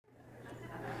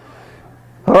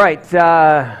All right,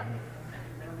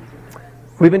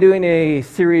 we've been doing a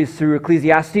series through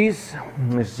Ecclesiastes.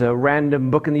 It's a random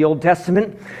book in the Old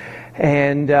Testament,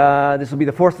 and this will be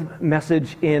the fourth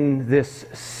message in this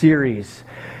series.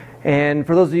 And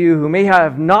for those of you who may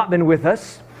have not been with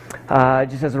us,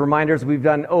 just as a reminder, as we've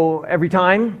done every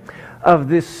time, of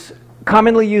this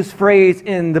commonly used phrase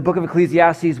in the book of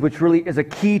Ecclesiastes, which really is a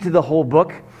key to the whole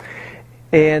book,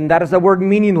 and that is the word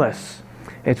meaningless.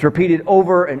 It's repeated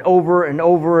over and over and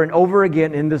over and over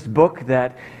again in this book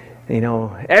that,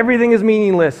 everything is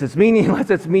meaningless. It's meaningless.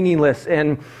 It's meaningless.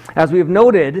 And as we have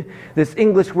noted, this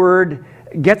English word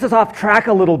gets us off track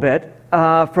a little bit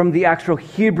from the actual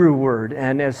Hebrew word.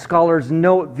 And as scholars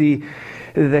note, the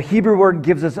Hebrew word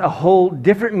gives us a whole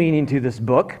different meaning to this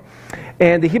book.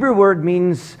 And the Hebrew word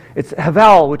means, it's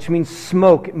havel, which means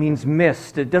smoke. It means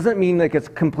mist. It doesn't mean like it's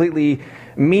completely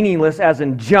meaningless as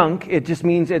in junk. It just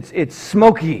means it's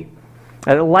smoky.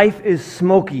 Life is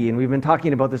smoky. And we've been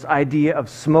talking about this idea of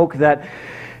smoke that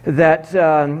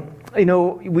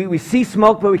we see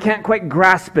smoke, but we can't quite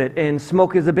grasp it. And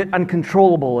smoke is a bit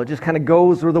uncontrollable. It just kind of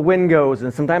goes where the wind goes.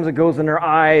 And sometimes it goes in our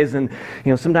eyes. And,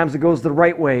 sometimes it goes the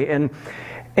right way.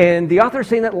 And the author is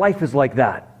saying that life is like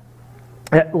that.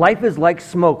 Life is like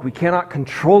smoke. We cannot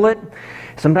control it.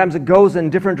 Sometimes it goes in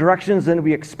different directions than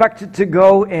we expect it to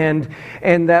go, and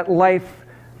that life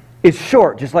is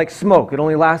short, just like smoke. It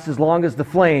only lasts as long as the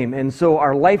flame. And so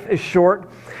our life is short,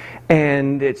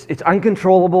 and it's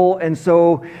uncontrollable. And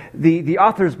so the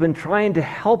author's been trying to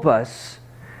help us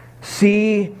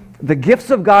see the gifts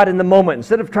of God in the moment,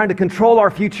 instead of trying to control our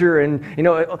future and,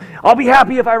 I'll be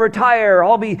happy if I retire,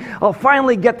 I'll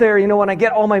finally get there, when I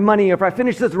get all my money, if I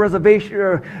finish this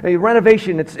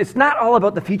renovation. It's not all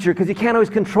about the future, because you can't always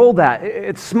control that.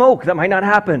 It's smoke that might not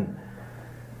happen.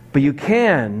 But you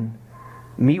can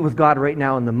meet with God right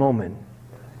now in the moment,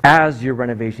 as you're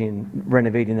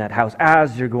renovating that house,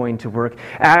 as you're going to work,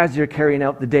 as you're carrying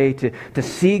out the day, to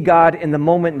see God in the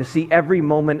moment and to see every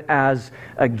moment as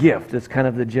a gift. That's kind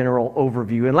of the general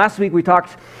overview. And last week we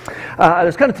talked,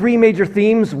 there's kind of three major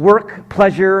themes: work,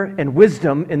 pleasure, and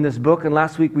wisdom in this book. And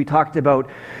last week we talked about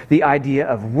the idea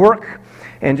of work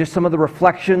and just some of the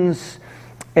reflections.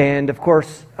 And of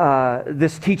course,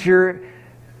 this teacher,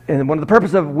 and one of the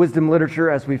purposes of wisdom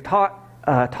literature, as we've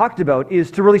talked about,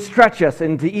 is to really stretch us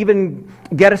and to even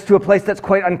get us to a place that's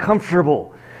quite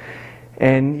uncomfortable.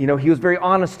 And, he was very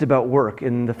honest about work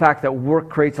and the fact that work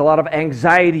creates a lot of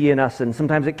anxiety in us, and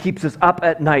sometimes it keeps us up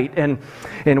at night,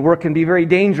 and work can be very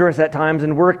dangerous at times,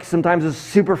 and work sometimes is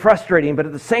super frustrating. But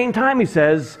at the same time, he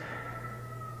says,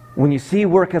 when you see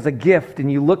work as a gift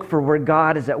and you look for where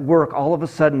God is at work, all of a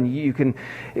sudden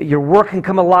your work can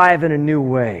come alive in a new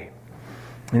way.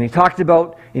 And he talked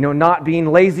about, not being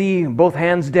lazy, both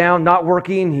hands down, not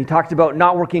working. He talked about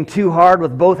not working too hard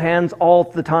with both hands all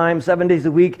the time, 7 days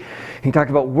a week. He talked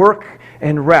about work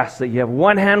and rest, that you have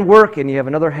one hand work and you have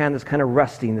another hand that's kind of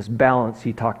resting, this balance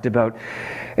he talked about.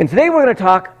 And today we're going to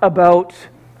talk about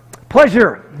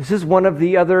pleasure. This is one of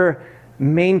the other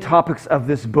main topics of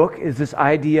this book, is this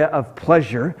idea of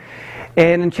pleasure.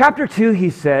 And in chapter 2 he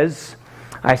says,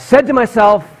 I said to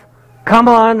myself, come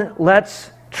on,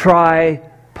 let's try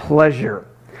pleasure.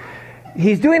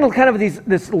 He's doing kind of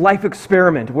this life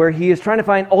experiment where he is trying to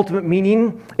find ultimate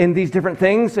meaning in these different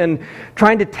things, and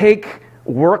trying to take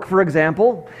work, for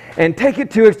example, and take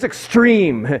it to its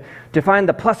extreme to find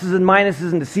the pluses and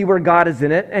minuses and to see where God is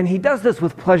in it. And he does this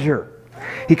with pleasure.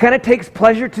 He kind of takes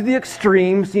pleasure to the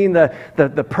extreme, seeing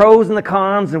the pros and the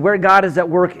cons and where God is at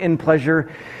work in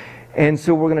pleasure. And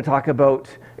so we're going to talk about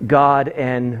God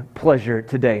and pleasure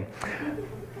today.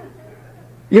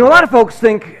 A lot of folks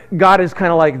think God is kind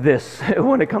of like this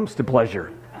when it comes to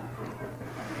pleasure.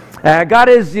 God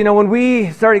is, when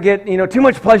we start to get, too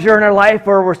much pleasure in our life,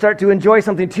 or we start to enjoy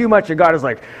something too much, and God is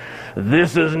like,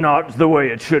 this is not the way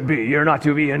it should be. You're not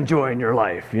to be enjoying your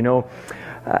life,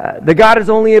 The God is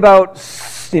only about,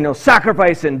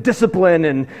 sacrifice and discipline,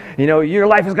 and, your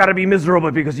life has got to be miserable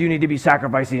because you need to be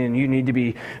sacrificing and you need to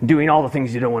be doing all the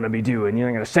things you don't want to be doing.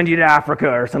 I'm going to send you to Africa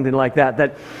or something like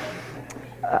that.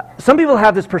 Some people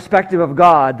have this perspective of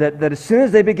God that as soon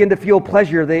as they begin to feel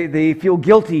pleasure, they feel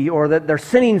guilty, or that they're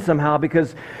sinning somehow,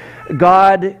 because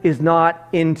God is not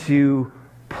into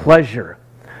pleasure.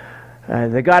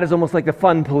 That God is almost like the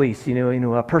fun police,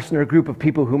 a person or a group of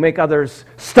people who make others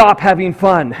stop having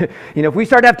fun. If we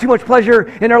start to have too much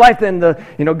pleasure in our life, then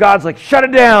God's like, shut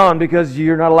it down, because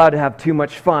you're not allowed to have too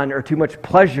much fun or too much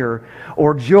pleasure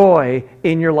or joy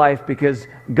in your life, because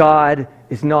God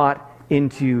is not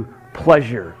into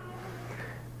pleasure.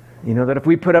 That if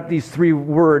we put up these three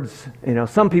words,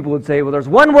 some people would say, well, there's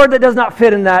one word that does not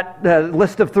fit in that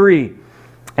list of three,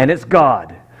 and it's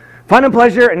God. Fun and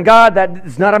pleasure and God, that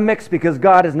is not a mix because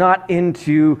God is not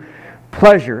into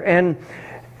pleasure. And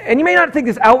you may not think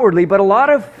this outwardly, but a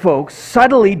lot of folks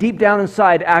subtly, deep down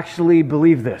inside, actually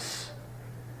believe this.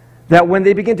 That when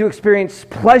they begin to experience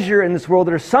pleasure in this world,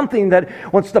 there's something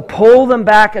that wants to pull them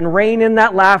back and rein in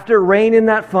that laughter, rein in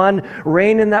that fun,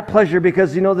 rein in that pleasure,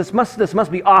 because, this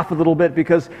must be off a little bit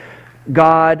because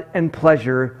God and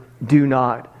pleasure do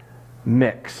not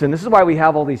mix. And this is why we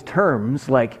have all these terms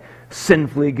like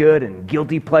sinfully good and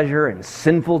guilty pleasure and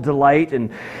sinful delight,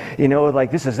 and like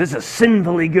this is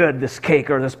sinfully good, this cake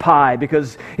or this pie,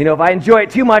 because if I enjoy it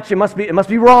too much, it must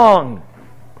be wrong.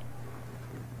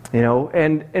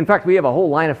 And in fact, we have a whole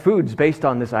line of foods based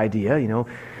on this idea,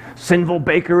 sinful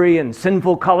bakery and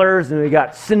sinful colors, and we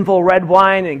got sinful red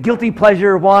wine and guilty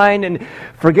pleasure wine, and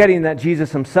forgetting that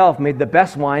Jesus himself made the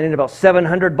best wine and about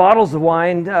 700 bottles of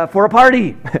wine for a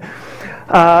party.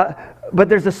 But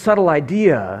there's a subtle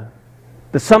idea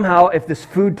that somehow if this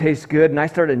food tastes good and I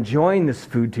start enjoying this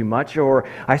food too much, or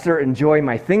I start enjoying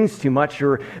my things too much,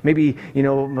 or maybe,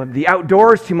 the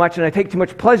outdoors too much and I take too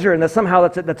much pleasure, and that somehow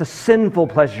that's a sinful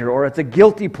pleasure, or it's a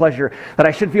guilty pleasure, that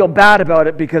I should feel bad about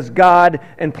it because God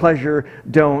and pleasure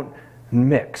don't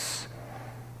mix.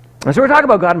 And so we're talking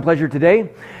about God and pleasure today.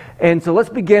 And so let's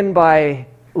begin by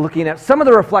looking at some of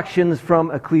the reflections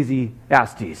from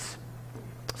Ecclesiastes.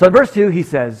 So in verse 2, he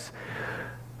says,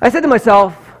 I said to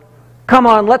myself, come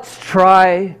on, let's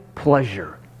try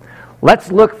pleasure.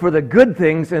 Let's look for the good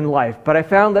things in life. But I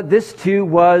found that this too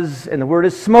was, and the word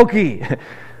is smoky.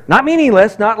 Not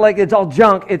meaningless, not like it's all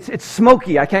junk. It's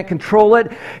smoky. I can't control it.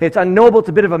 It's unknowable. It's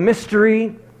a bit of a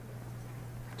mystery.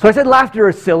 So I said laughter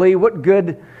is silly. What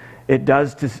good it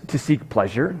does to seek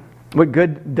pleasure? What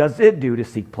good does it do to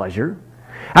seek pleasure?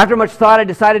 After much thought, I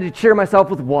decided to cheer myself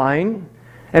with wine.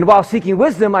 And while seeking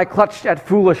wisdom, I clutched at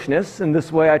foolishness. In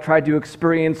this way, I tried to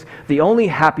experience the only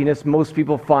happiness most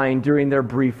people find during their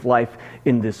brief life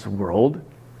in this world.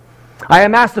 I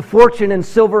amassed a fortune in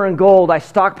silver and gold. I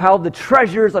stockpiled the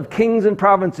treasures of kings and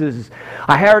provinces.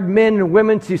 I hired men and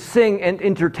women to sing and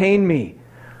entertain me.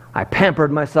 I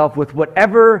pampered myself with what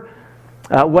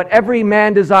every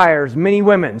man desires, many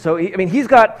women. So, he's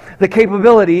got the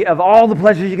capability of all the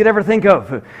pleasures you could ever think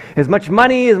of. As much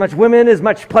money, as much women, as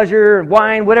much pleasure,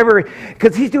 wine, whatever,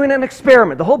 because he's doing an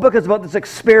experiment. The whole book is about this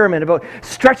experiment, about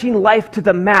stretching life to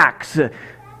the max.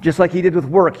 Just like he did with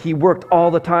work. He worked all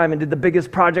the time and did the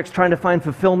biggest projects trying to find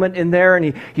fulfillment in there,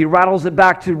 and he rattles it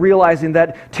back to realizing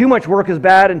that too much work is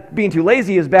bad and being too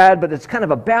lazy is bad, but it's kind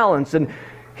of a balance, and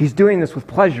he's doing this with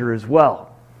pleasure as well.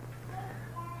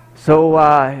 So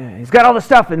he's got all the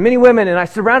stuff and many women, and I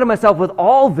surrounded myself with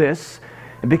all this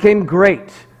and became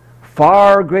great,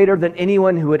 far greater than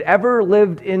anyone who had ever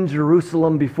lived in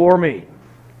Jerusalem before me.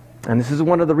 And this is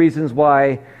one of the reasons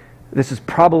why this is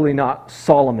probably not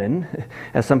Solomon,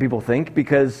 as some people think,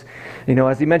 because,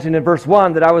 as he mentioned in verse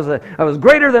 1, that I was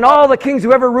greater than all the kings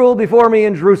who ever ruled before me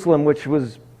in Jerusalem, which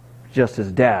was just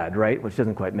his dad, right? Which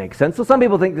doesn't quite make sense. So some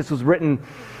people think this was written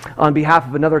on behalf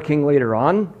of another king later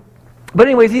on. But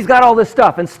anyways, he's got all this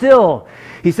stuff, and still,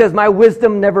 he says, my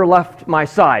wisdom never left my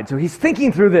side. So he's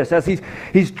thinking through this as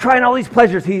he's trying all these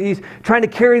pleasures. He's trying to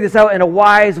carry this out in a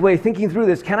wise way, thinking through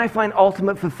this. Can I find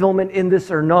ultimate fulfillment in this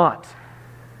or not?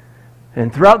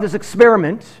 And throughout this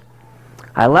experiment,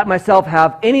 I let myself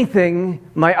have anything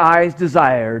my eyes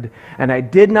desired, and I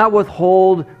did not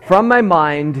withhold from my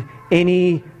mind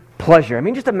any pleasure.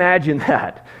 Just imagine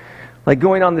that. Like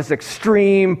going on this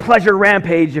extreme pleasure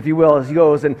rampage, if you will, as he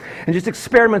goes and just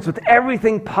experiments with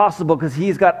everything possible because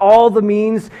he's got all the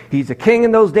means. He's a king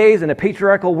in those days in a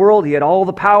patriarchal world. He had all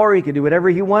the power. He could do whatever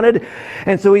he wanted.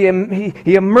 And so he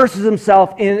immerses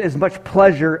himself in as much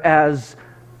pleasure as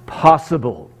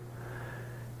possible.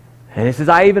 And he says,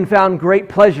 I even found great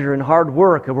pleasure in hard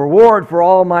work, a reward for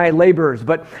all my labors.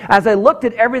 But as I looked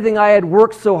at everything I had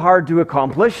worked so hard to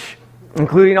accomplish,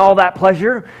 including all that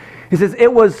pleasure, he says,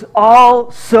 it was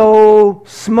all so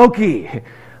smoky,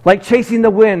 like chasing the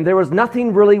wind. There was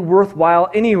nothing really worthwhile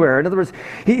anywhere. In other words,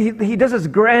 he does this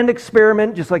grand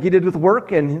experiment, just like he did with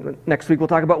work, and next week we'll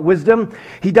talk about wisdom.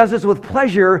 He does this with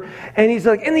pleasure, and he's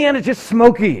like, in the end, it's just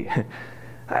smoky.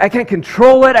 I can't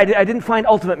control it. I didn't find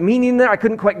ultimate meaning there. I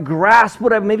couldn't quite grasp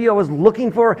what maybe I was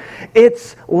looking for.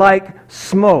 It's like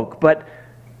smoke. But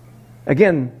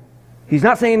again, he's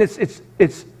not saying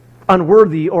it's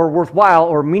unworthy or worthwhile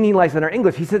or meaningless in our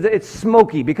English. He says that it's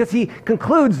smoky because he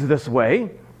concludes this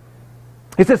way.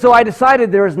 He says, so I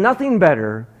decided there is nothing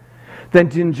better than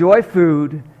to enjoy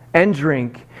food and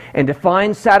drink and to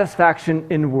find satisfaction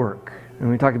in work. And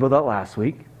we talked about that last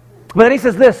week. But then he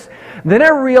says this, then I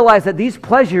realized that these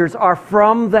pleasures are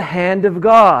from the hand of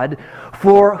God,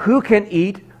 for who can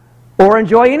eat or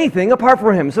enjoy anything apart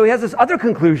from him. So he has this other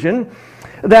conclusion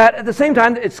that at the same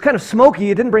time, it's kind of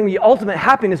smoky. It didn't bring the ultimate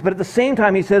happiness, but at the same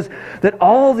time, he says that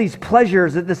all these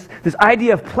pleasures, that this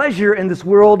idea of pleasure in this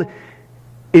world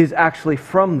is actually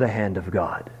from the hand of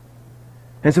God.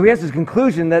 And so he has this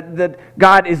conclusion that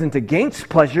God isn't against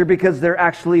pleasure because they're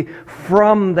actually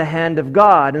from the hand of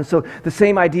God. And so the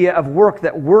same idea of work,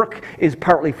 that work is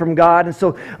partly from God. And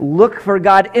so look for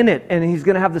God in it. And he's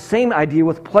going to have the same idea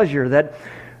with pleasure, that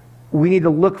we need to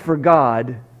look for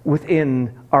God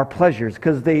within our pleasures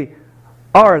because they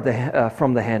are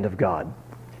from the hand of God.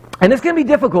 And it's going to be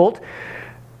difficult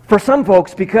for some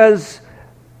folks because,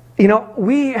 you know,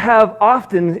 we have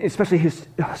often, especially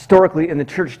historically in the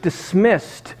church,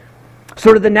 dismissed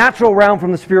sort of the natural realm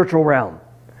from the spiritual realm.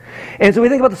 And so we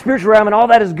think about the spiritual realm and all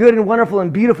that is good and wonderful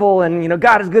and beautiful, and, you know,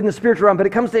 God is good in the spiritual realm, but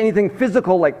it comes to anything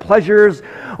physical like pleasures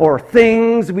or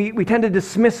things, we tend to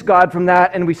dismiss God from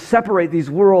that, and we separate these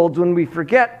worlds when we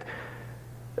forget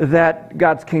that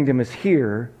God's kingdom is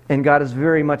here and God is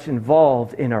very much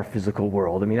involved in our physical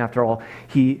world. I mean, after all,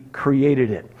 He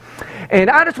created it. And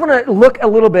I just want to look a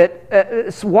little bit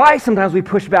at why sometimes we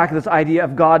push back this idea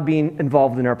of God being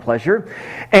involved in our pleasure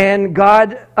and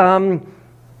God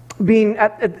being,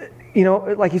 you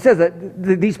know, like he says, that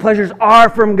these pleasures are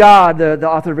from God, the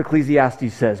author of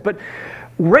Ecclesiastes says. But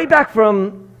right back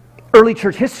from early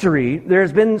church history,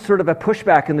 there's been sort of a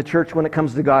pushback in the church when it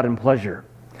comes to God and pleasure.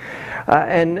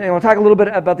 And we'll talk a little bit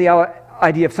about the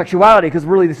idea of sexuality, because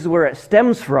really this is where it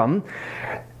stems from.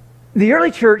 The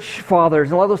early church fathers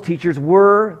and a lot of those teachers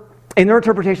were, in their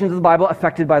interpretations of the Bible,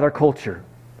 affected by their culture.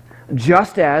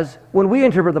 Just as when we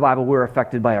interpret the Bible, we're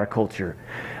affected by our culture.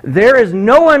 There is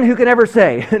no one who can ever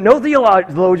say, no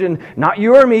theologian, not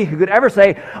you or me, who could ever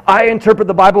say, I interpret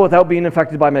the Bible without being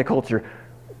affected by my culture.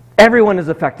 Everyone is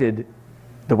affected.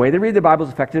 The way they read the Bible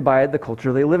is affected by the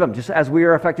culture they live in, just as we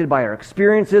are affected by our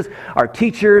experiences, our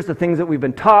teachers, the things that we've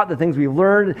been taught, the things we've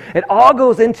learned. It all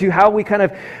goes into how we kind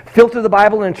of filter the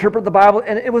Bible and interpret the Bible.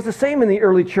 And it was the same in the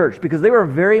early church because they were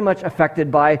very much affected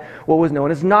by what was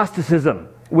known as Gnosticism,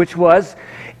 which was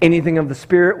anything of the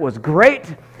Spirit was great,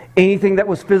 anything that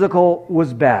was physical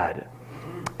was bad.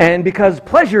 And because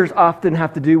pleasures often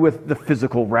have to do with the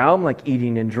physical realm, like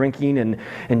eating and drinking and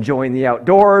enjoying the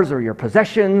outdoors or your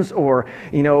possessions or,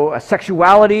 you know,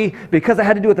 sexuality, because it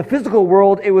had to do with the physical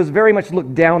world, it was very much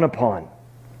looked down upon.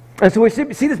 And so we see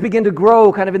this begin to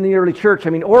grow kind of in the early church. I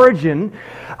mean, Origen,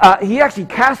 he actually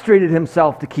castrated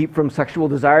himself to keep from sexual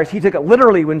desires. He took it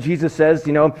literally when Jesus says,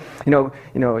 you cut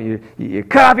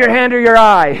off your hand or your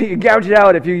eye, you gouge it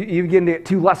out if you begin to get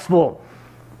too lustful.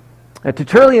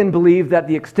 Tertullian believed that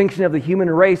the extinction of the human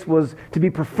race was to be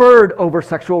preferred over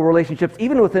sexual relationships,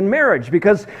 even within marriage,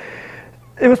 because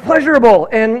it was pleasurable,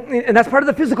 and that's part of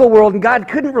the physical world, and God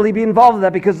couldn't really be involved in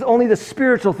that because only the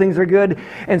spiritual things are good,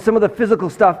 and some of the physical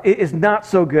stuff is not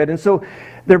so good. And so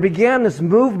there began this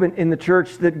movement in the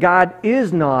church that God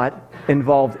is not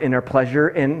involved in our pleasure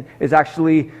and is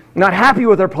actually not happy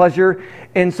with our pleasure,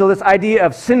 and so this idea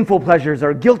of sinful pleasures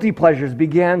or guilty pleasures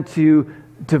began to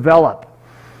develop.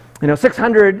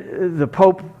 600, the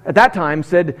Pope at that time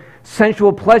said,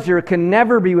 sensual pleasure can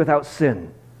never be without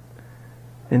sin.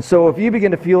 And so if you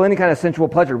begin to feel any kind of sensual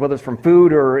pleasure, whether it's from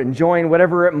food or enjoying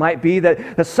whatever it might be,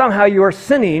 that somehow you are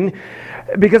sinning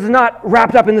because it's not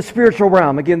wrapped up in the spiritual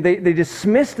realm. Again, they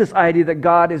dismiss this idea that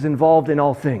God is involved in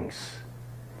all things,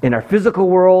 in our physical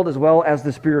world as well as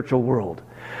the spiritual world.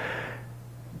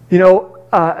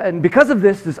 And because of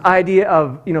this idea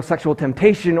of sexual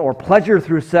temptation or pleasure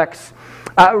through sex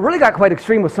really got quite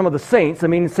extreme with some of the saints. I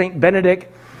mean, Saint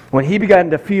Benedict, when he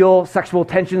began to feel sexual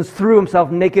tensions, threw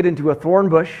himself naked into a thorn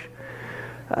bush.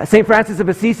 St. Francis of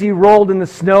Assisi rolled in the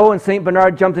snow, and St.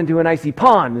 Bernard jumped into an icy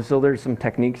pond. So there's some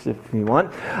techniques if you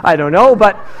want. I don't know,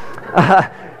 but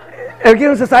it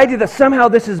gives us this idea that somehow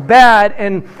this is bad,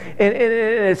 and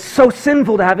it's so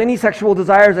sinful to have any sexual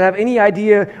desires, to have any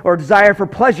idea or desire for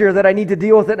pleasure, that I need to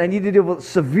deal with it, and I need to deal with it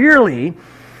severely.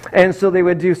 And so they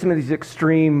would do some of these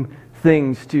extreme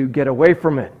things to get away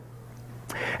from it.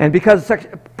 And because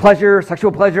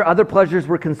sexual pleasure, other pleasures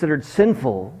were considered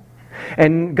sinful,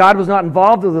 and God was not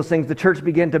involved with those things, the church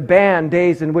began to ban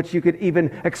days in which you could even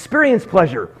experience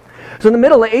pleasure. So in the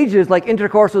Middle Ages, like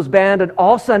intercourse was banned on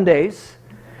all Sundays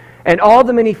and all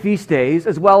the many feast days,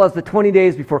 as well as the 20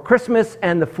 days before Christmas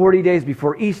and the 40 days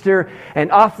before Easter,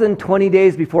 and often 20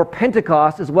 days before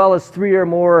Pentecost, as well as 3 or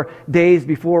more days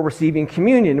before receiving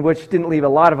communion, which didn't leave a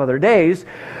lot of other days.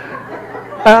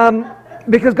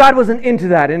 Because God wasn't into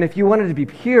that, and if you wanted to be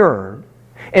pure,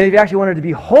 And if you actually wanted to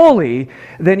be holy,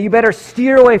 then you better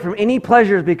steer away from any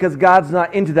pleasures because God's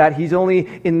not into that. He's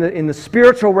only in the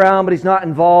spiritual realm, but He's not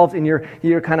involved in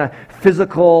your kind of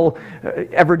physical,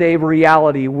 everyday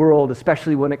reality world,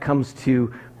 especially when it comes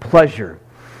to pleasure.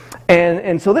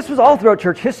 And so this was all throughout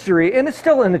church history, and it's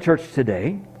still in the church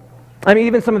today. I mean,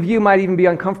 even some of you might even be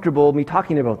uncomfortable me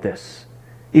talking about this,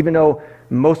 even though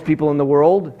most people in the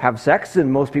world have sex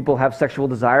and most people have sexual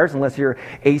desires unless you're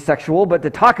asexual. But to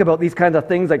talk about these kinds of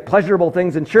things, like pleasurable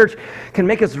things in church, can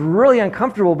make us really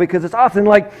uncomfortable because it's often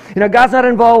like, God's not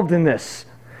involved in this.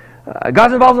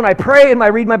 God's involved when I pray and I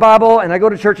read my Bible and I go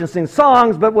to church and sing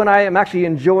songs, but when I am actually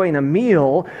enjoying a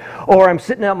meal or I'm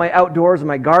sitting out my outdoors in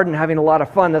my garden having a lot of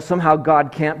fun, that somehow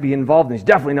God can't be involved. And He's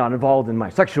definitely not involved in my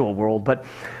sexual world, but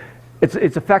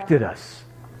it's affected us.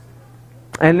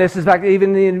 And this is back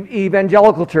even in the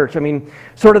evangelical church. I mean,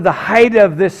 sort of the height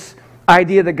of this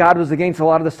idea that God was against a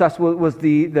lot of the stuff was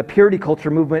the purity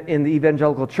culture movement in the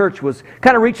evangelical church was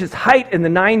kind of reached its height in the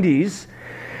 90s,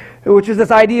 which is this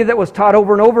idea that was taught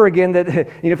over and over again that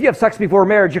if you have sex before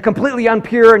marriage, you're completely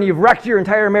impure and you've wrecked your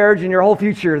entire marriage and your whole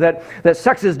future, that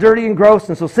sex is dirty and gross,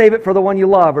 and so save it for the one you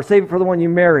love or save it for the one you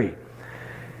marry.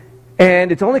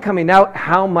 And it's only coming out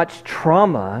how much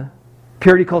trauma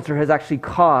purity culture has actually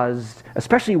caused,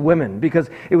 especially women, because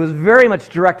it was very much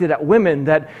directed at women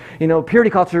that, purity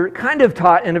culture kind of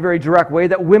taught in a very direct way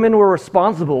that women were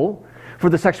responsible for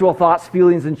the sexual thoughts,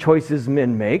 feelings, and choices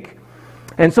men make.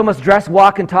 And so must dress,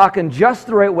 walk, and talk in just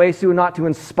the right way so not to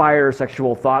inspire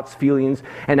sexual thoughts, feelings,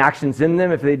 and actions in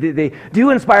them. If they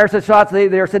do inspire such thoughts,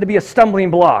 they are said to be a stumbling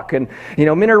block. And,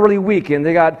 men are really weak, and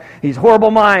they got these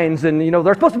horrible minds. And,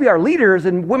 they're supposed to be our leaders,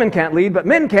 and women can't lead, but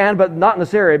men can, but not in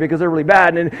this area because they're really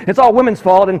bad. And it's all women's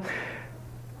fault. And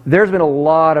there's been a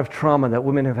lot of trauma that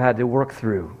women have had to work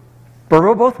through.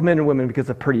 For both men and women because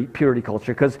of purity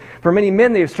culture. Because for many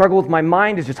men, they've struggled with my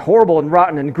mind is just horrible and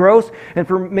rotten and gross. And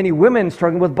for many women,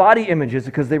 struggling with body images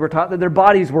because they were taught that their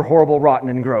bodies were horrible, rotten,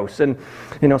 and gross. And,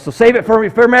 so save it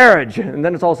for marriage. And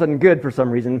then it's all of a sudden good for some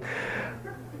reason.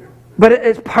 But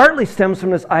it partly stems from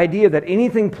this idea that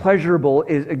anything pleasurable,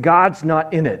 God's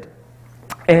not in it.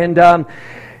 But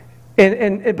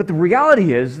the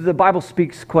reality is the Bible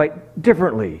speaks quite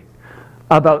differently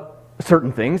about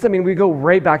certain things. I mean, we go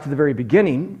right back to the very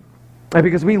beginning, and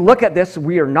because we look at this,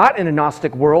 we are not in a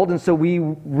Gnostic world, and so we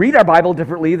read our Bible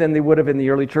differently than they would have in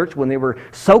the early church when they were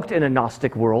soaked in a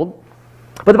Gnostic world.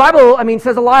 But the Bible,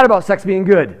 says a lot about sex being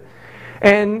good.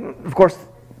 And, of course,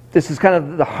 this is kind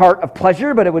of the heart of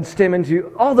pleasure, but it would stem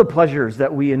into all the pleasures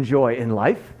that we enjoy in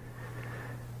life.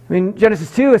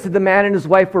 Genesis 2, it said the man and his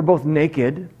wife were both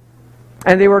naked,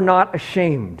 and they were not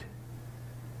ashamed.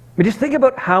 Just think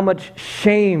about how much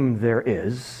shame there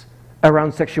is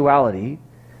around sexuality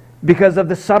because of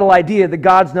the subtle idea that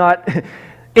God's not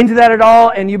into that at all,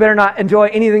 and you better not enjoy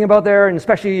anything about there, and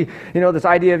especially, this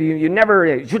idea of you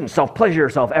shouldn't self-pleasure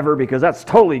yourself ever because that's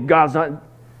totally God's not.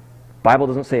 Bible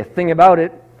doesn't say a thing about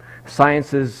it. Science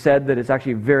has said that it's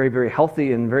actually very, very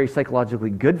healthy and very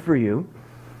psychologically good for you.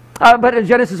 But in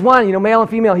Genesis 1, male and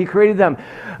female, He created them.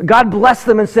 God blessed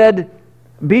them and said,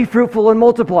 be fruitful and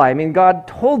multiply. God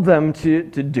told them to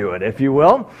do it, if you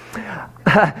will.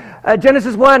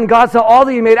 Genesis 1, God saw all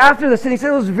that He made after this, and He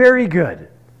said it was very good.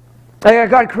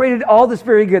 God created all this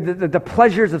very good, the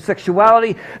pleasures of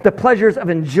sexuality, the pleasures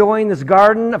of enjoying this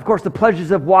garden, of course, the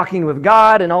pleasures of walking with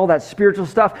God and all that spiritual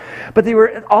stuff. But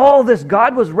all this,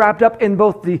 God was wrapped up in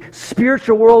both the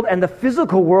spiritual world and the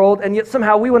physical world, and yet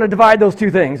somehow we want to divide those two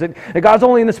things. That God's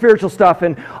only in the spiritual stuff,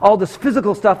 and all this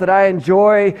physical stuff that I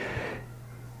enjoy,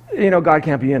 God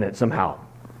can't be in it somehow.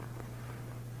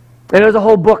 And there's a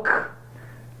whole book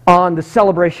on the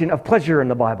celebration of pleasure in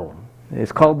the Bible.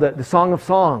 It's called the Song of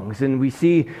Songs, and we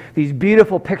see these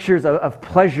beautiful pictures of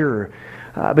pleasure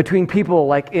between people,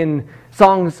 like in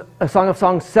Song of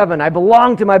Songs 7, I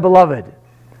belong to my beloved,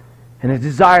 and his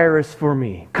desire is for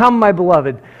me. Come, my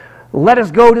beloved, let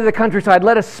us go to the countryside,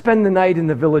 let us spend the night in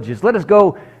the villages, let us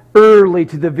go early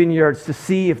to the vineyards to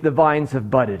see if the vines have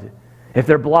budded, if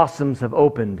their blossoms have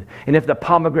opened, and if the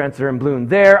pomegranates are in bloom.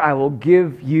 There I will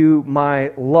give you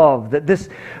my love. That this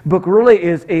book really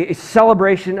is a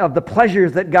celebration of the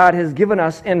pleasures that God has given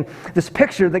us, and this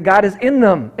picture that God is in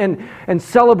them and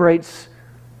celebrates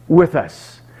with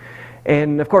us.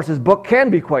 And of course, this book can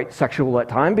be quite sexual at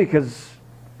times because,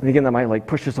 and again, that might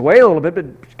push us away a little bit,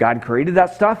 but God created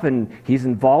that stuff, and He's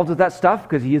involved with that stuff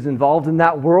because He is involved in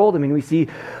that world. We see,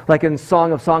 like in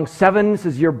Song of Songs 7, it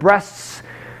says, your breasts,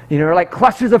 are like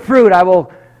clusters of fruit. I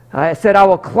will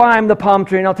climb the palm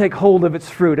tree and I'll take hold of its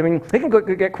fruit. They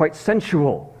can get quite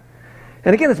sensual.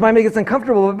 And again, this might make us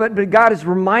uncomfortable, but God is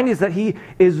reminding us that He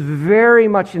is very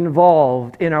much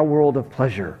involved in our world of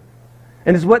pleasure.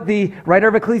 And it's what the writer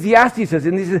of Ecclesiastes says.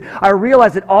 And he says, I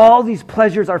realize that all these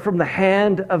pleasures are from the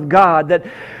hand of God, that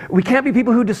we can't be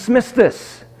people who dismiss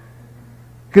this.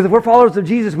 Because if we're followers of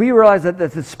Jesus, we realize that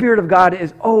the Spirit of God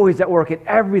is always at work in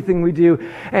everything we do.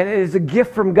 And it is a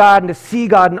gift from God, and to see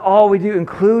God in all we do,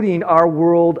 including our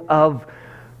world of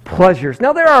pleasures.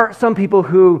 Now, there are some people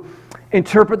who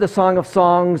interpret the Song of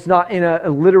Songs not in a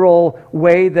literal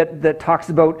way that talks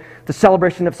about the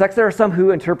celebration of sex. There are some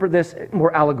who interpret this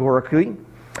more allegorically,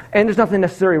 and there's nothing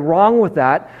necessarily wrong with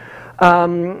that.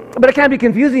 But it can be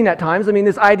confusing at times. I mean,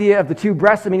 this idea of the two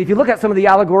breasts, I mean, if you look at some of the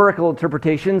allegorical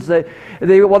interpretations,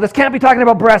 well, this can't be talking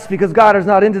about breasts because God is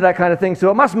not into that kind of thing, so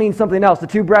it must mean something else. The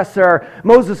two breasts are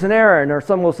Moses and Aaron, or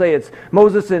some will say it's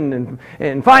Moses and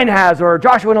Phinehas, or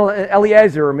Joshua and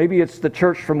Eleazar, or maybe it's the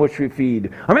church from which we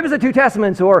feed. Or maybe it's the two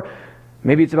testaments, or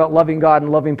maybe it's about loving God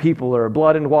and loving people, or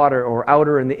blood and water, or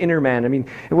outer and the inner man. I mean,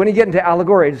 when you get into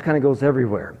allegory, it just kind of goes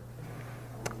everywhere.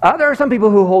 There are some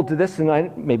people who hold to this,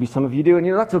 and maybe some of you do, and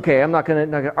that's okay. I'm not going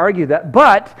to argue that.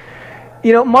 But,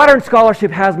 modern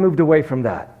scholarship has moved away from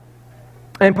that.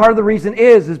 And part of the reason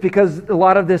is because a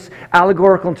lot of this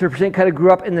allegorical interpretation kind of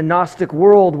grew up in the Gnostic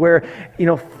world where,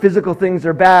 physical things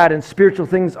are bad and spiritual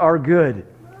things are good.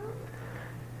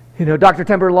 Dr.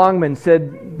 Temper Longman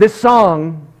said, this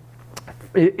song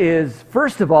is,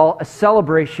 first of all, a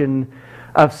celebration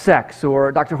of sex. Or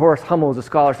Dr. Horace Hummel, a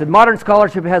scholar, said modern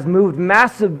scholarship has moved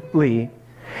massively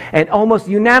and almost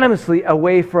unanimously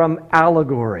away from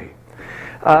allegory.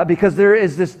 Because there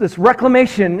is this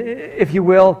reclamation, if you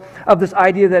will, of this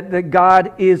idea that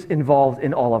God is involved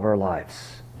in all of our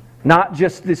lives. Not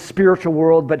just this spiritual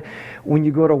world, but when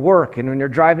you go to work, and when you're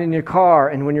driving in your car,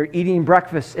 and when you're eating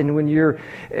breakfast, and when you're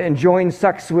enjoying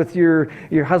sex with your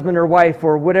husband or wife,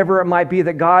 or whatever it might be,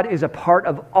 that God is a part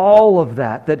of all of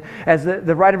that. That, as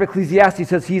the writer of Ecclesiastes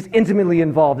says, He's intimately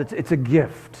involved. It's a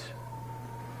gift.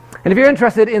 And if you're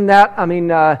interested in that,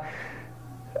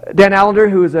 Dan Allender,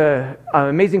 who is an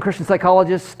amazing Christian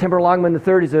psychologist, Temper Longman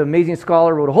III is an amazing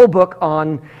scholar, wrote a whole book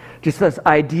on just this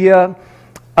idea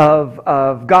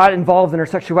of God involved in our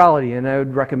sexuality, and I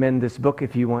would recommend this book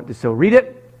if you want to so read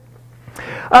it.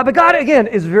 But God, again,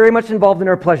 is very much involved in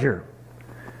our pleasure.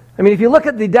 I mean, if you look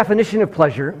at the definition of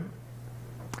pleasure,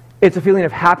 it's a feeling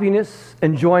of happiness,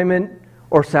 enjoyment,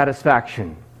 or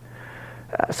satisfaction.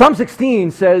 Psalm 16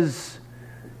 says,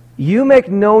 you make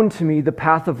known to me the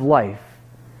path of life.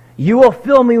 You will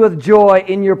fill me with joy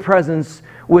in your presence,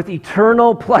 with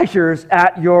eternal pleasures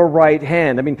at your right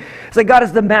hand. I mean, it's like God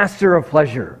is the master of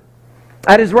pleasure.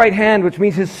 At His right hand, which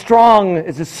means it's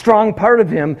a strong part of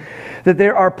Him, that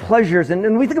there are pleasures. And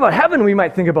when we think about heaven, we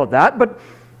might think about that, but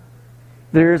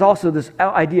there's also this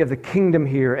idea of the kingdom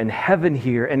here and heaven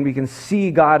here, and we can see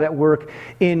God at work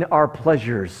in our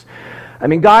pleasures. I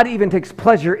mean, God even takes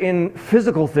pleasure in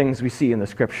physical things we see in the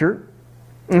Scripture.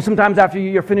 And sometimes after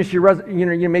you finish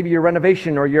maybe your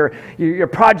renovation or your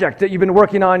project that you've been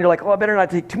working on, you're like, I better not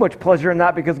take too much pleasure in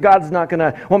that because God's not going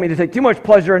to want me to take too much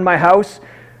pleasure in my house.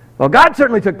 Well, God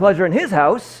certainly took pleasure in His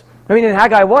house. I mean, in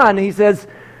Haggai 1, He says,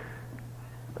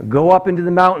 go up into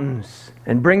the mountains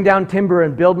and bring down timber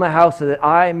and build my house so that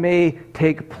I may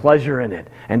take pleasure in it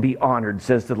and be honored,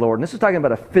 says the Lord. And this is talking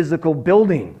about a physical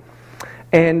building.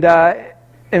 And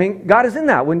God is in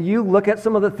that. When you look at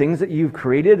some of the things that you've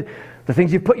created, the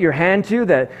things you've put your hand to,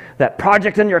 that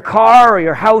project in your car or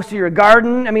your house or your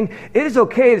garden, it is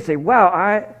okay to say, wow,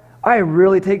 I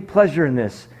really take pleasure in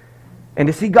this. And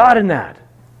to see God in that.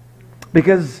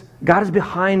 Because God is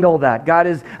behind all that. God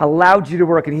has allowed you to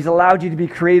work, and He's allowed you to be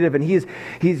creative, and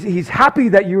He's happy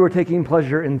that you are taking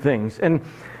pleasure in things. And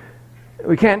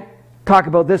we can't talk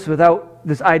about this without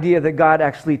this idea that God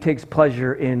actually takes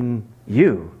pleasure in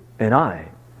you and I.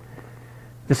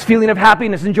 This feeling of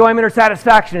happiness, enjoyment, or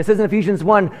satisfaction. It says in Ephesians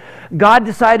 1, God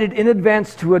decided in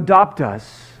advance to adopt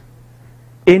us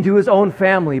into His own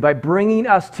family by bringing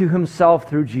us to Himself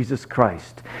through Jesus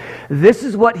Christ. This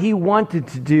is what He wanted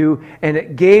to do, and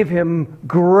it gave Him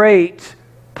great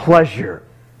pleasure.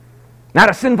 Not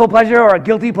a sinful pleasure or a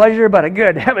guilty pleasure, but a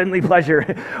good heavenly pleasure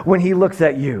when He looks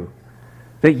at you.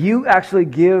 That you actually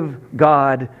give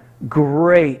God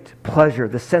great pleasure,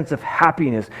 the sense of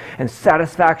happiness and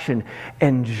satisfaction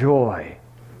and joy.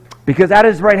 Because at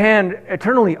His right hand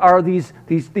eternally are these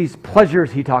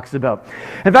pleasures He talks about.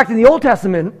 In fact, in the Old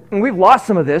Testament, and we've lost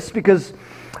some of this because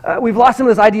we've lost some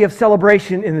of this idea of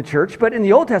celebration in the church, but in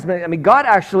the Old Testament, God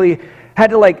actually had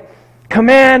to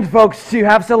command folks to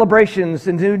have celebrations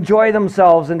and to enjoy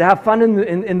themselves and to have fun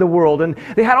in the world. And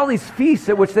they had all these feasts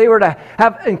at which they were to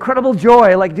have incredible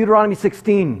joy, like Deuteronomy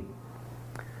 16.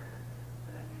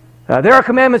 There are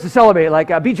commandments to celebrate,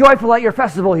 like be joyful at your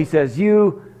festival, he says.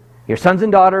 You, your sons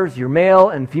and daughters, your male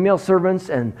and female servants,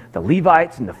 and the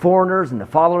Levites, and the foreigners, and the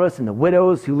fatherless, and the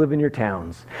widows who live in your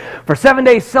towns. For 7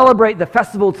 days celebrate the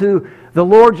festival to the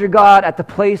Lord your God at the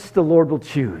place the Lord will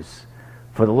choose.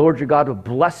 For the Lord your God will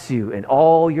bless you in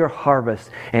all your harvest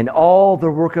and all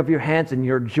the work of your hands, and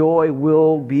your joy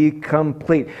will be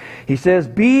complete. He says,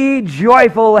 be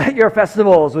joyful at your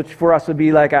festivals, which for us would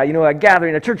be like a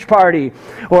gathering, a church party,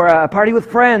 or a party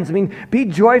with friends. I mean, be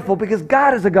joyful because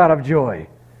God is a God of joy.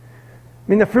 I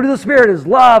mean, the fruit of the Spirit is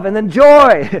love and then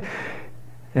joy.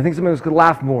 I think some of us could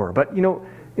laugh more. But,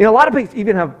 a lot of people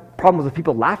even have problems with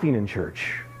people laughing in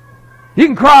church. You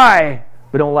can cry,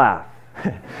 but don't laugh.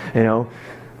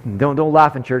 Don't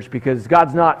laugh in church because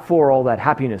God's not for all that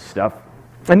happiness stuff.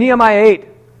 And Nehemiah 8.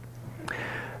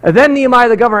 Then Nehemiah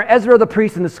the governor, Ezra the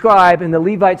priest and the scribe, and the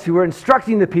Levites who were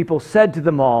instructing the people said to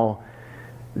them all,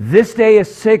 this day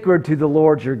is sacred to the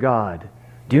Lord your God.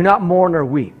 Do not mourn or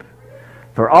weep.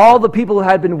 For all the people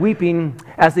had been weeping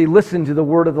as they listened to the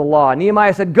word of the law.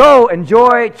 Nehemiah said, go,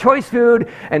 enjoy choice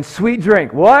food and sweet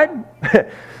drink. What?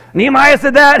 Nehemiah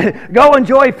said that? Go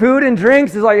enjoy food and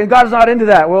drinks? It's like, God's not into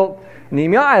that. Well,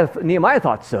 Nehemiah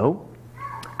thought so.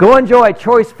 Go enjoy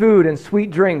choice food and sweet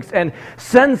drinks, and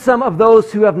send some of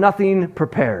those who have nothing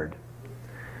prepared.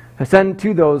 Send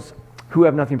to those who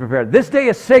have nothing prepared. This day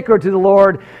is sacred to the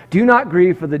Lord. Do not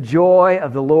grieve, for the joy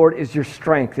of the Lord is your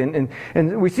strength. And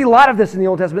we see a lot of this in the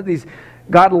Old Testament,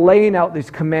 God laying out these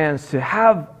commands to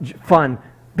have fun,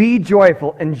 be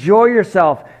joyful, enjoy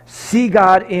yourself, see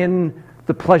God in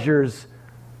the pleasures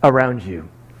around you.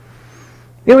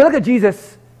 We look at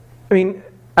Jesus. I mean,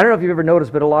 I don't know if you've ever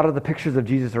noticed, but a lot of the pictures of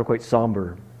Jesus are quite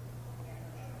somber.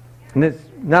 And there's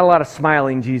not a lot of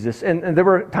smiling Jesus. And there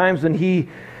were times when he,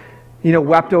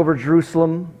 wept over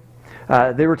Jerusalem.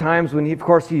 There were times when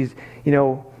he's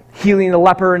healing the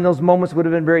leper, and those moments would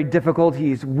have been very difficult.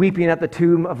 He's weeping at the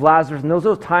tomb of Lazarus. And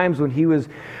those times when he was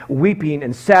weeping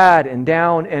and sad and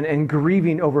down and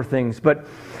grieving over things. But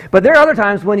there are other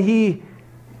times when he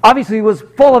obviously was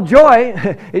full of joy.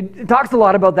 It talks a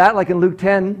lot about that, like in Luke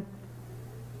 10.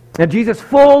 And Jesus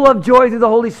full of joy through the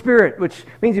Holy Spirit, which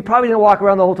means he probably didn't walk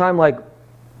around the whole time like,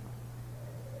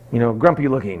 grumpy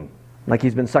looking, like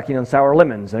he's been sucking on sour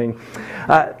lemons. I mean,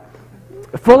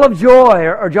 full of joy,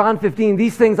 or John 15,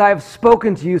 these things I have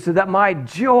spoken to you so that my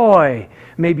joy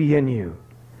may be in you.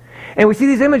 And we see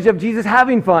these images of Jesus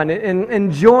having fun and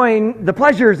enjoying the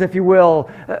pleasures, if you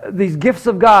will, these gifts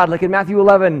of God, like in Matthew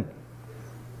 11.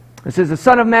 It says, the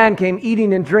Son of Man came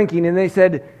eating and drinking, and they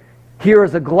said, here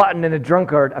is a glutton and a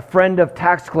drunkard, a friend of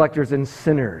tax collectors and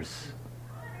sinners.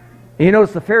 And you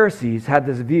notice the Pharisees had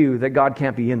this view that God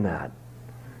can't be in that.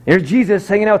 Here's Jesus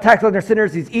hanging out with tax collectors and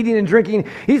sinners. He's eating and drinking.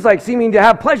 He's like seeming to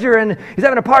have pleasure, and he's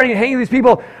having a party and hanging with these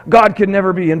people. God could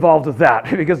never be involved with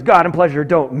that because God and pleasure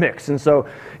don't mix. And so,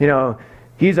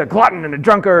 he's a glutton and a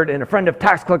drunkard and a friend of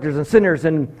tax collectors and sinners.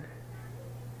 And,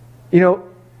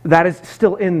 that is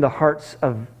still in the hearts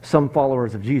of some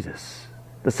followers of Jesus.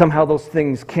 That somehow those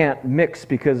things can't mix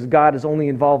because God is only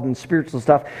involved in spiritual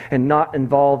stuff and not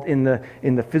involved in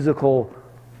the physical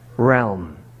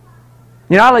realm.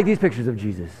 I like these pictures of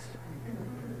Jesus.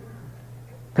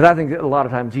 Because I think that a lot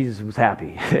of times Jesus was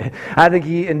happy. I think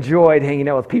he enjoyed hanging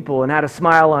out with people and had a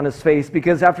smile on his face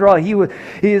because after all, he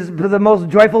is the most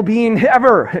joyful being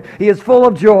ever. He is full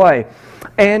of joy.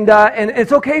 And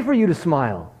it's okay for you to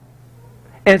smile.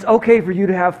 And it's okay for you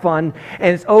to have fun,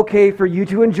 and it's okay for you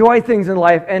to enjoy things in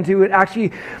life and to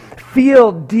actually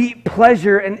feel deep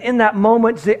pleasure. And in that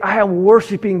moment, say, I am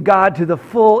worshiping God to the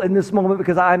full in this moment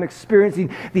because I'm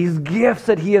experiencing these gifts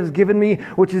that he has given me,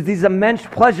 which is these immense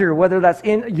pleasure, whether that's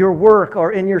in your work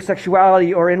or in your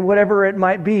sexuality or in whatever it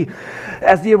might be.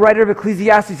 As the writer of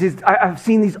Ecclesiastes says, I've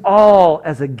seen these all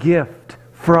as a gift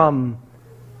from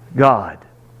God.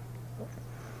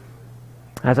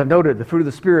 As I've noted, the fruit of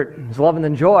the Spirit is love and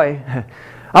then joy.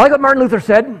 I like what Martin Luther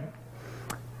said.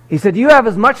 He said, you have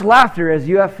as much laughter as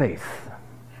you have faith.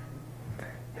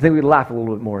 I think we'd laugh a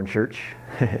little bit more in church.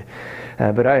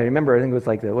 But I remember, I think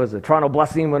it was the Toronto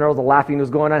Blessing when all the laughing was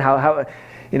going on. How it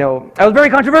was very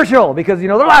controversial because,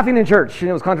 they're laughing in church. And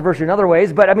it was controversial in other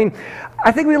ways. But,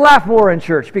 I think we laugh more in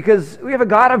church because we have a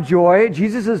God of joy.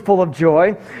 Jesus is full of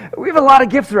joy. We have a lot of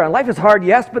gifts around. Life is hard,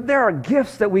 yes, but there are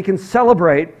gifts that we can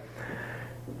celebrate.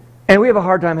 And we have a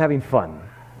hard time having fun.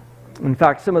 In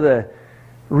fact, some of the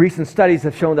recent studies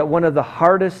have shown that one of the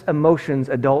hardest emotions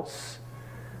adults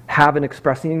have in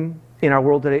expressing in our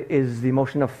world today is the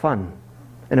emotion of fun,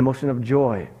 an emotion of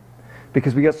joy.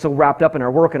 Because we get so wrapped up in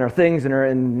our work and our things,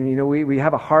 and we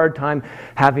have a hard time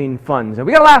having fun. So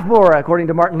we got to laugh more, according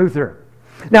to Martin Luther.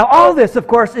 Now, all this, of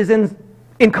course, is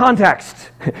in context,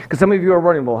 because some of you are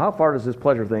wondering, well, how far does this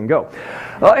pleasure thing go?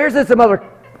 Well, here's some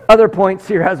other points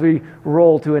here as we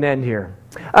roll to an end here.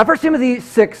 1 Timothy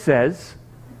 6 says,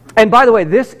 and by the way,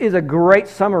 this is a great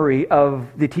summary of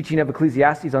the teaching of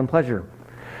Ecclesiastes on pleasure.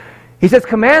 He says,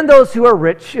 command those who are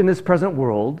rich in this present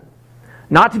world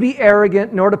not to be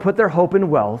arrogant, nor to put their hope in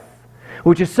wealth,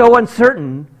 which is so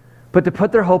uncertain, but to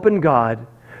put their hope in God,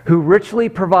 who richly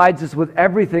provides us with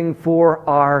everything for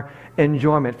our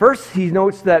enjoyment. First, he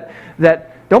notes that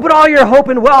don't put all your hope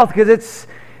in wealth because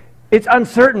it's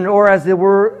uncertain, or as the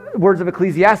words of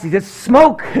Ecclesiastes, it's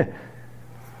smoke.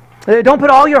 Don't put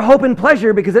all your hope in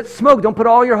pleasure because it's smoke. Don't put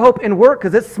all your hope in work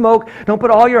because it's smoke. Don't put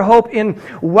all your hope in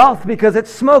wealth because it's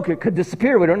smoke. It could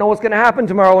disappear. We don't know what's going to happen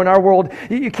tomorrow in our world.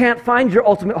 You can't find your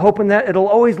ultimate hope in that. It'll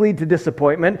always lead to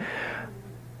disappointment.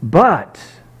 But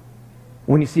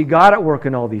when you see God at work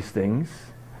in all these things,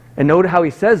 and note how he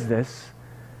says this,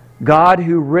 God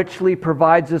who richly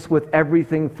provides us with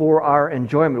everything for our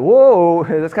enjoyment. Whoa,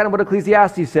 that's kind of what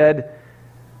Ecclesiastes said.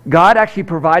 God actually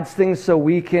provides things so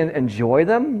we can enjoy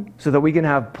them, so that we can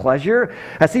have pleasure.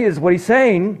 I see is what he's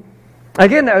saying.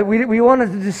 Again, we want to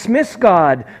dismiss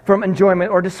God from enjoyment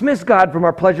or dismiss God from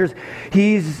our pleasures.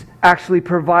 He's actually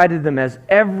provided them, as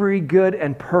every good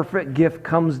and perfect gift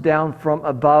comes down from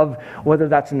above, whether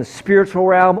that's in the spiritual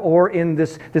realm or in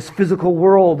this physical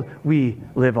world we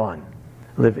live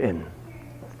in.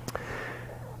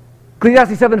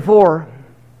 Ecclesiastes 7:4.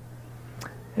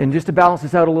 And just to balance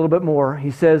this out a little bit more, he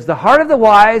says, the heart of the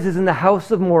wise is in the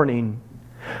house of mourning,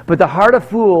 but the heart of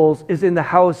fools is in the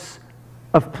house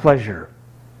of pleasure.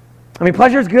 I mean,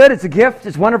 pleasure is good. It's a gift.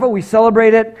 It's wonderful. We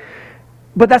celebrate it.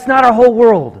 But that's not our whole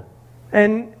world.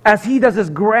 And as he does this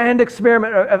grand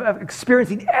experiment of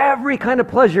experiencing every kind of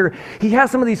pleasure, he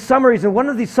has some of these summaries. And one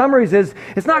of these summaries is,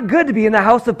 it's not good to be in the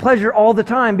house of pleasure all the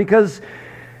time, because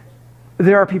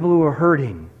there are people who are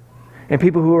hurting and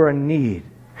people who are in need,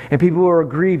 and people who are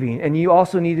grieving, and you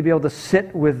also need to be able to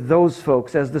sit with those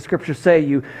folks. As the scriptures say,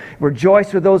 you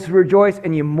rejoice with those who rejoice,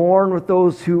 and you mourn with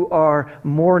those who are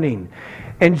mourning.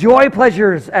 Enjoy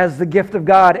pleasures as the gift of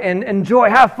God, and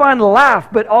enjoy, have fun,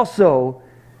 laugh, but also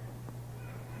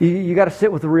you got to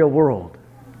sit with the real world.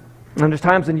 And there's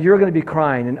times when you're going to be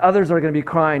crying and others are going to be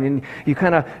crying, and you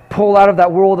kind of pull out of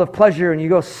that world of pleasure and you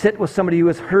go sit with somebody who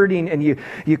is hurting, and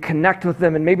you connect with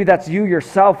them. And maybe that's you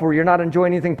yourself, where you're not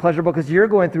enjoying anything pleasurable because you're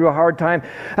going through a hard time.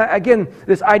 Again,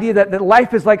 this idea that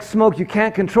life is like smoke. You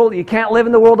can't control it. You can't live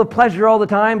in the world of pleasure all the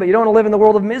time, but you don't want to live in the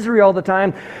world of misery all the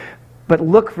time. But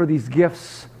look for these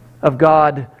gifts of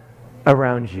God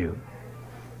around you.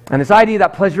 And this idea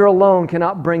that pleasure alone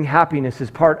cannot bring happiness is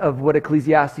part of what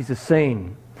Ecclesiastes is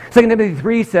saying. 2 Timothy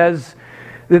 3 says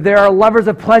that there are lovers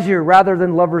of pleasure rather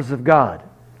than lovers of God.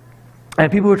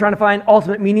 And people who are trying to find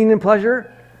ultimate meaning in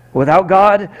pleasure without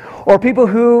God, or people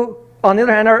who, on the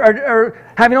other hand,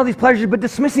 are having all these pleasures but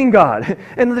dismissing God.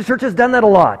 And the church has done that a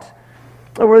lot,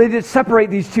 where they just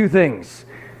separate these two things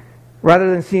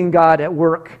rather than seeing God at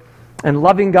work and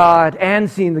loving God and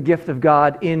seeing the gift of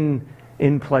God in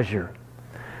pleasure.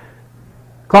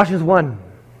 Colossians 1.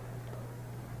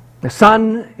 The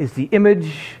Son is the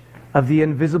image of the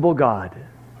invisible God,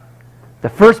 the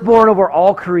firstborn over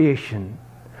all creation.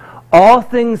 All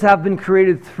things have been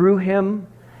created through him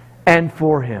and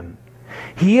for him.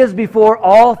 He is before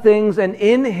all things, and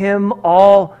in him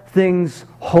all things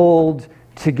hold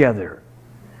together.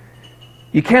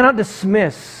 You cannot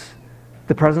dismiss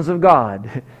the presence of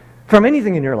God from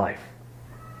anything in your life.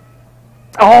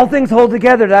 All things hold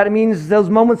together. That means those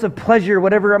moments of pleasure,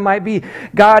 whatever it might be,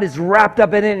 God is wrapped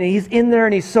up in it, and he's in there,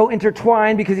 and he's so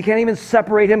intertwined because you can't even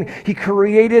separate him. He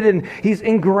created, and he's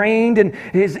ingrained, and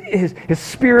his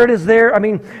spirit is there. I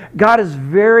mean, God is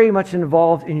very much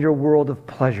involved in your world of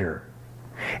pleasure.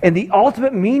 And the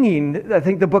ultimate meaning, I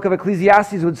think the book of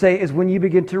Ecclesiastes would say, is when you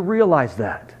begin to realize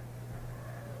that.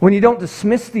 When you don't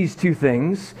dismiss these two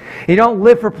things, you don't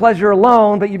live for pleasure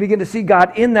alone, but you begin to see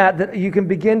God in that you can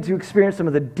begin to experience some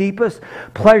of the deepest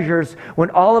pleasures,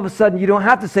 when all of a sudden you don't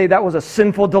have to say that was a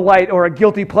sinful delight or a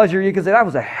guilty pleasure. You can say that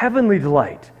was a heavenly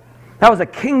delight. That was a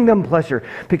kingdom pleasure,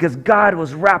 because God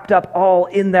was wrapped up all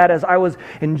in that as I was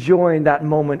enjoying that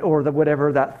moment, or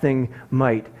whatever that thing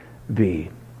might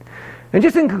be. And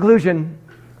just in conclusion,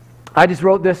 I just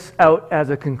wrote this out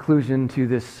as a conclusion to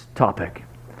this topic.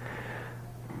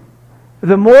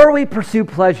 The more we pursue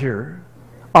pleasure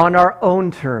on our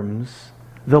own terms,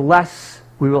 the less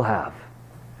we will have.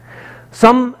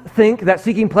 Some think that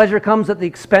seeking pleasure comes at the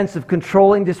expense of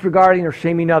controlling, disregarding, or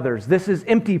shaming others. This is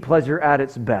empty pleasure at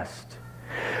its best.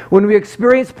 When we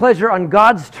experience pleasure on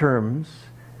God's terms,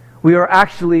 we will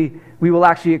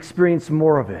actually experience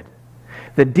more of it.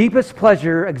 The deepest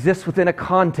pleasure exists within a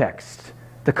context,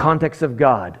 the context of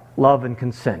God, love and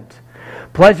consent.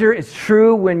 Pleasure is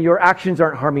true when your actions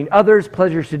aren't harming others.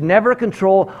 Pleasure should never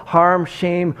control, harm,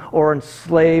 shame, or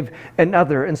enslave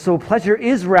another. And so pleasure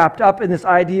is wrapped up in this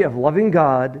idea of loving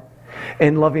God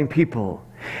and loving people.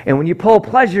 And when you pull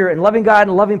pleasure and loving God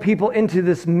and loving people into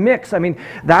this mix, I mean,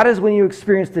 that is when you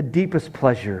experience the deepest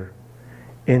pleasure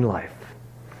in life.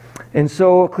 And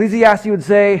so Ecclesiastes would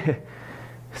say,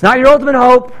 it's not your ultimate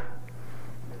hope,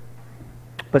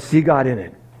 but see God in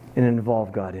it and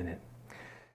involve God in it.